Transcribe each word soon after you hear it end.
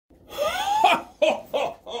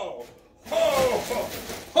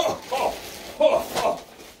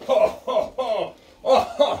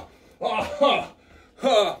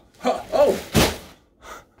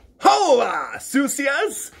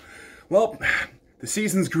The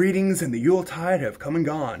season's greetings and the Yuletide have come and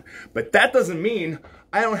gone, but that doesn't mean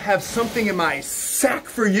I don't have something in my sack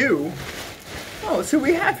for you. Oh, let's see what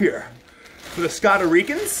we have here. For the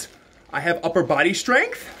Scotaricans, I have upper body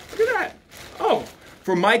strength. Look at that. Oh,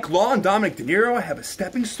 for Mike Law and Dominic De Niro, I have a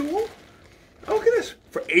stepping stool. Oh, look at this.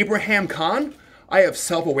 For Abraham Khan, I have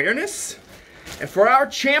self-awareness. And for our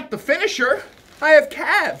champ, the finisher, I have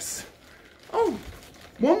calves. Oh,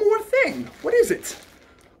 one more thing. What is it?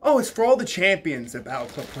 Oh, it's for all the champions at Battle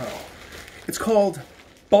Club Pro. It's called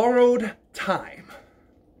Borrowed Time.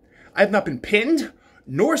 I have not been pinned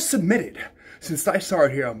nor submitted since I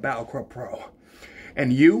started here on Battle Club Pro.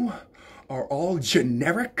 And you are all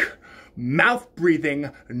generic, mouth-breathing,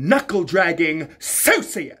 knuckle-dragging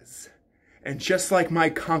Sucias. And just like my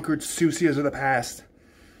conquered Sucias of the past,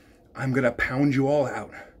 I'm gonna pound you all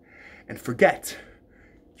out and forget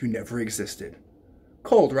you never existed.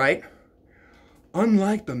 Cold, right?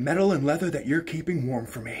 Unlike the metal and leather that you're keeping warm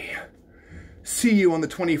for me. See you on the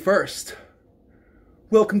 21st.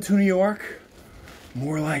 Welcome to New York.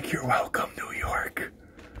 More like you're welcome, New York.